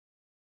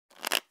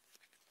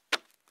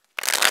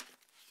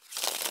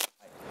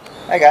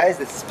Hi guys,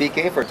 this is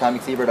PK for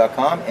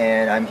AtomicZebra.com,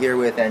 and I'm here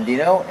with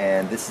Andino,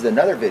 and this is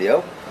another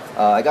video.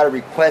 I got a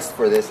request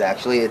for this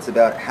actually. It's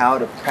about how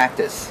to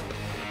practice.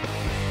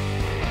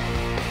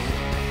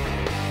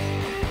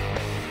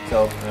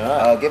 So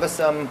give us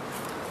some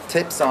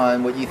tips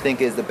on what you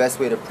think is the best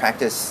way to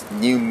practice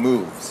new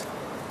moves.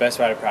 Best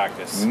way to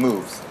practice?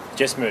 Moves.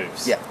 Just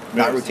moves? Yeah, moves.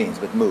 Not routines,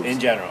 but moves. In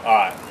general,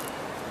 alright.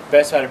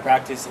 Best way to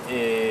practice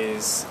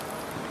is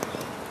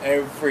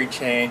every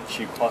chance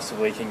you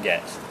possibly can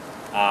get.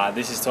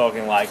 This is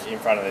talking like in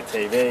front of the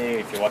TV,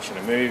 if you're watching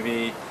a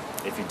movie,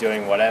 if you're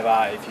doing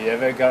whatever, if you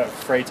ever got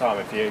free time,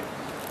 if you're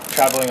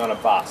traveling on a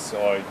bus,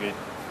 or if you,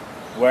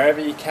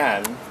 wherever you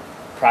can,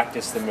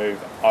 practice the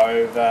move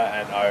over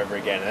and over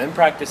again. And then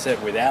practice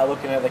it without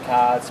looking at the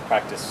cards,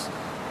 practice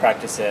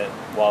it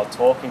while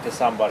talking to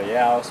somebody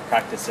else,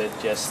 practice it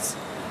just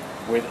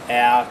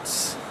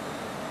without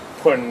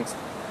putting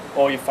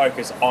all your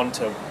focus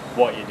onto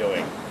what you're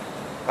doing.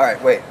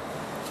 Alright, wait.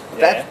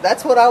 Yeah?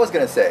 That's what I was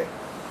going to say.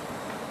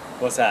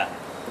 What's that?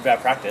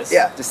 About practice?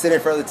 Yeah, just sit in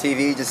front of the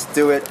TV, just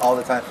do it all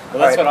the time. Well,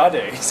 that's what I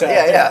do. So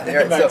yeah.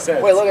 it makes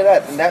sense. Wait, look at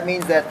that. And that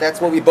means that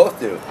that's what we both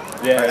do.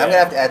 Yeah, right, I'm going to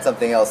have to add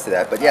something else to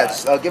that. But yeah,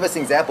 just, give us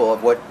an example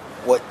of what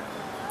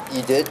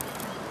you did.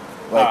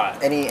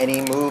 Like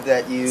any move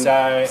that you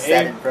sat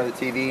in front of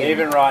the TV.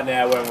 Even right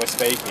now when we're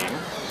speaking,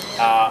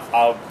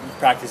 I'm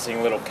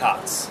practicing little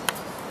cuts.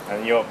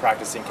 And you're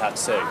practicing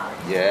cuts too.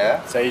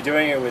 Yeah. So you're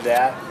doing it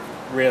without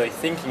really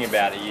thinking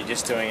about it. You're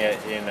just doing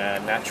it in a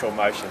natural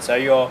motion. So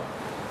you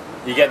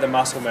get the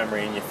muscle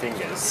memory in your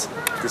fingers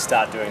to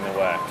start doing the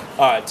work.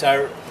 Alright,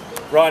 so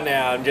right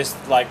now I'm just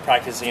like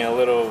practicing a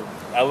little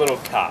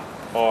cut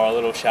or a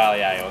little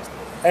charlier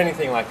or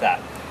anything like that.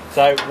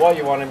 So what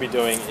you want to be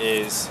doing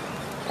is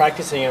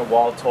practicing it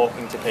while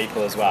talking to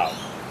people as well.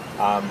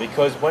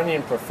 Because when you're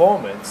in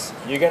performance,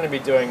 you're going to be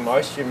doing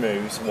most of your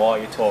moves while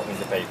you're talking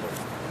to people.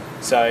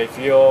 So if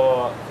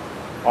you're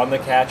on the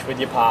couch with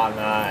your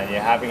partner and you're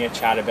having a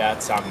chat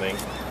about something,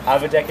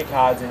 have a deck of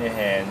cards in your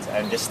hands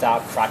and just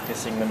start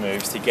practicing the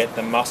moves to get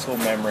the muscle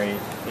memory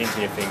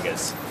into your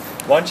fingers.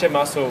 Once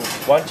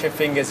your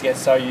fingers get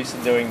so used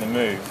to doing the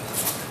move,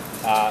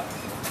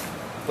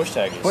 bush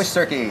turkeys. Bush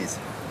turkeys.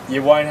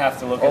 You won't have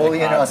to look at the only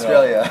cards.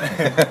 Only in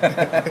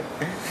Australia.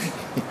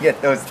 You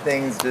get those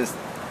things just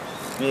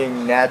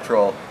being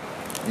natural.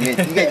 You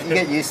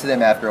get used to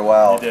them after a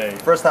while. You do.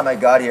 First time I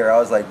got here, I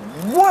was like,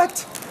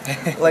 what?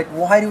 Like,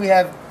 why do we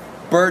have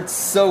birds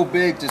so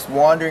big just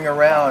wandering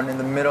around in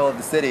the middle of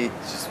the city?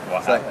 It's just,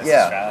 wow, like,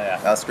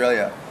 yeah,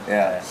 Australia.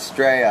 Yeah,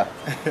 Australia.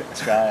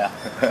 Australia.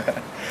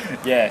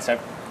 Yeah, so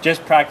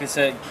just practice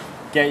it.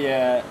 Get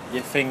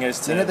your fingers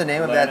to. Do you know the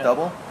name of that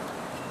double?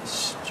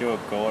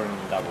 Stuart Gordon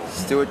double.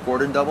 Stuart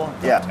Gordon double?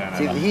 Yeah.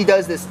 See, he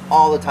does this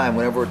all the time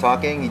whenever we're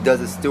talking. He does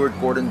a Stuart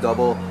Gordon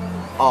double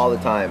all the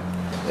time.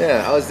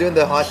 Yeah, I was doing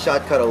the hot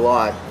shot cut a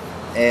lot,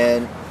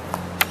 and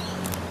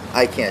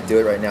I can't do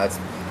it right now. It's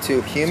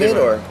too humid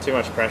or too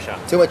much pressure.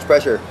 Too much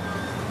pressure.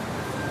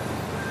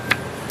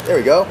 There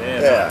we go. Yeah,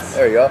 nice.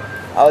 There we go.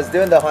 I was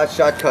doing the hot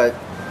shot cut,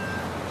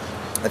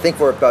 I think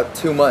for about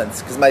 2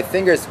 months, because my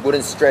fingers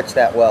wouldn't stretch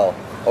that well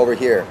over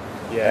here.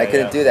 Yeah, and I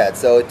couldn't do that.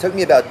 So it took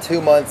me about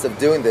 2 months of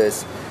doing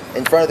this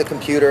in front of the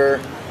computer,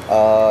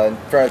 in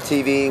front of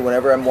TV,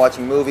 whenever I'm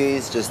watching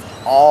movies, just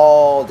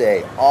all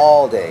day.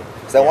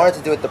 Because I wanted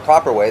to do it the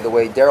proper way, the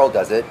way Daryl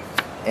does it,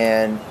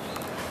 and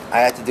I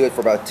had to do it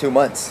for about 2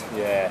 months.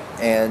 Yeah.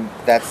 And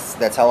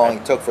that's how long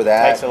it took for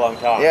that. Takes a long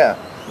time.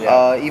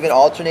 Yeah. Even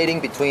alternating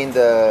between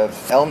the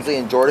Elmsley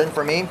and Jordan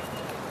for me.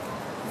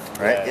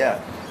 Right? Yeah.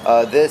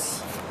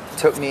 This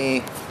took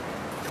me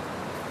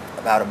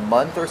about a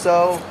month or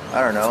so.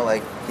 I don't know.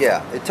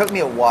 It took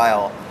me a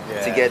while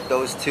to get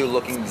those two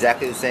looking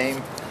exactly the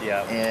same.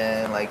 Yeah.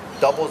 And like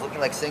doubles looking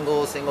like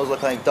singles, singles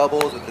looking like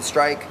doubles with the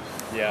strike.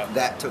 Yeah.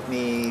 That took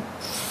me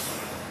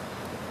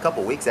a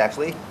couple weeks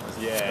actually.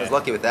 Yeah. I was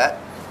lucky with that.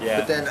 Yeah.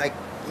 But then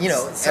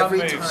some every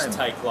moves time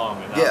take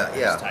long enough.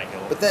 Yeah.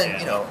 But then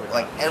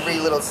like every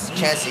little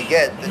chance you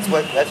get, that's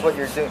what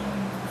you're doing.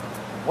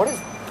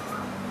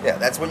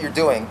 That's what you're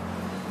doing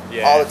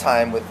all the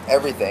time with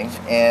everything,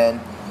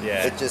 and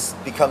it just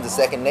becomes a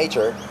second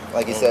nature,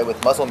 like you said,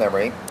 with muscle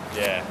memory.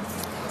 Yeah.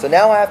 So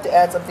now I have to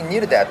add something new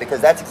to that, because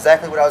that's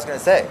exactly what I was going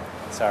to say.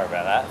 Sorry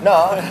about that.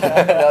 No,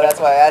 no, that's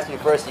why I asked you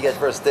first. You get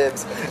first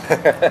dibs.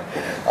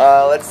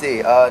 Let's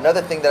see.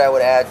 Another thing that I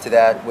would add to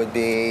that would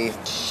be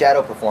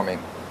shadow performing.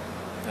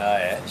 Oh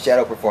yeah.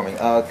 Shadow performing.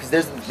 Because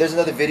there's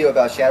another video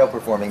about shadow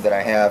performing that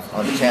I have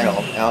on the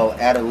channel. I'll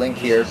add a link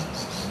here,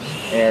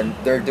 and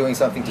they're doing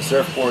something to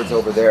surfboards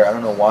over there. I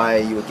don't know why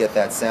you would get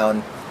that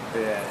sound.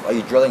 Yeah. Are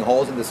you drilling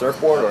holes in the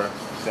surfboard, or?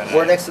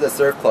 We're next to the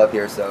surf club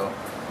here, so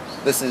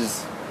this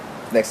is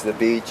next to the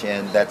beach,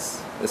 and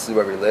this is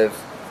where we live.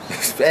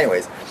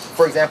 Anyways,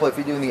 for example, if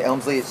you're doing the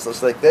Elmsley,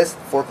 it's like this,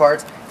 4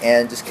 cards,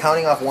 and just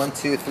counting off 1,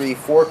 2, 3,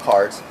 4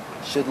 cards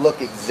should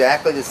look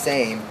exactly the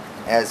same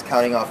as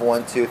counting off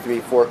 1, 2, 3,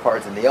 4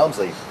 cards in the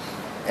Elmsley.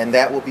 And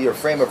that will be your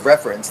frame of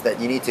reference that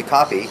you need to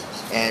copy.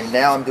 And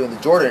now I'm doing the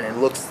Jordan,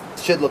 and it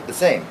should look the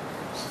same.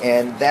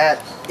 And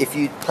that, if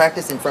you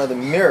practice in front of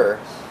the mirror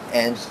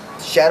and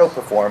shadow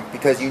perform,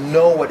 because you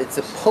know what it's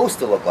supposed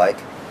to look like,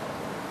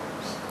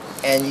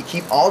 and you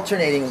keep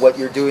alternating what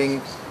you're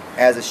doing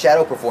as a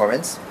shadow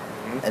performance,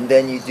 and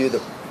then you do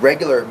the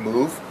regular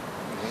move,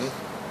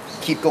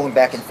 keep going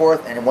back and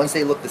forth, and once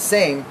they look the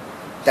same,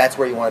 that's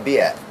where you want to be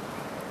at.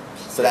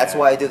 So that's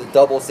why I do the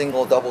double,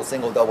 single, double,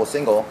 single, double,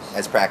 single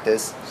as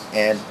practice,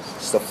 and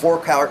just a four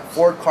card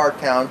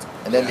count,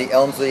 and then the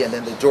Elmsley, and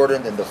then the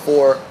Jordan, then the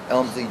 4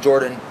 Elmsley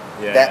Jordan.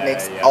 That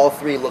makes all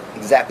 3 look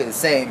exactly the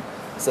same.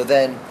 So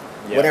then,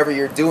 whenever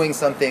you're doing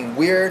something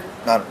weird,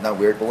 not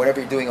weird, but whenever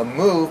you're doing a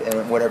move,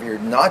 and whenever you're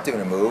not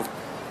doing a move,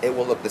 it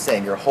will look the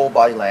same. Your whole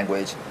body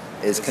language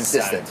is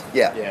consistent.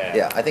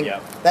 Yeah. I think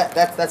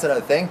that's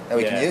another thing that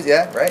we can use.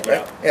 Right.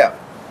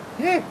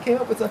 Yeah, came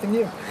up with something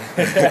new.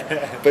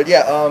 But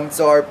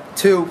so our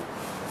 2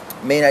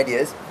 main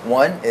ideas.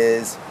 One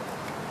is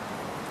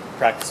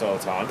practice all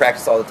the time.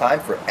 Practice all the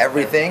time for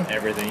everything.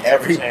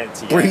 Every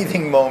chance you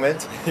breathing get.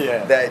 Moment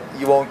that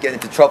you won't get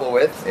into trouble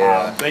with.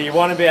 But you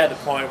want to be at the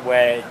point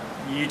where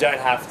you don't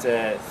have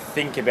to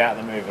think about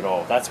the move at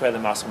all. That's where the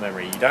muscle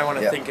memory. You don't want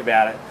to think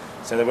about it,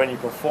 so that when you're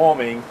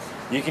performing,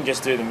 you can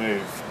just do the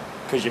move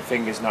because your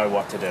fingers know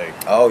what to do.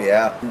 Oh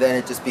yeah. And then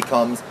it just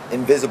becomes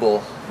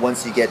invisible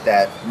once you get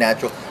that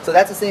natural. So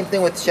that's the same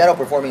thing with shadow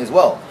performing as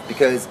well,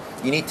 because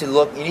you need to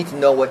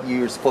know what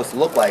you're supposed to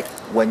look like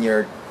when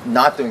you're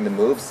not doing the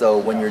move. So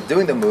when you're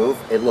doing the move,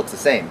 it looks the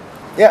same.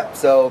 Yeah.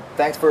 So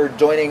thanks for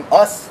joining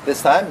us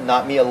this time.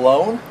 Not me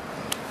alone.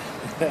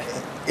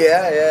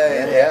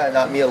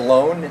 Not me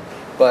alone,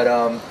 but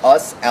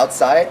us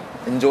outside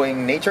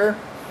enjoying nature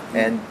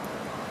and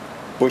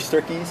bush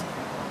turkeys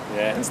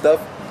and stuff.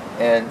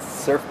 And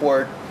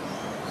surfboard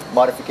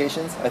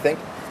modifications, I think.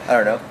 I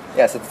don't know.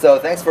 Yeah, so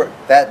thanks for,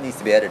 that needs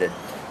to be edited.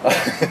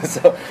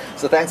 So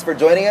thanks for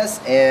joining us,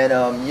 and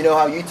you know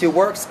how YouTube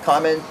works.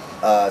 Comment,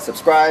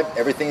 subscribe,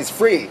 everything is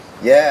free.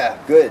 Yeah,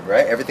 good,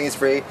 right? Everything is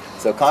free.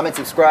 So comment,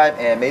 subscribe,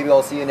 and maybe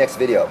I'll see you next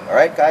video. All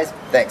right, guys?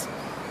 Thanks.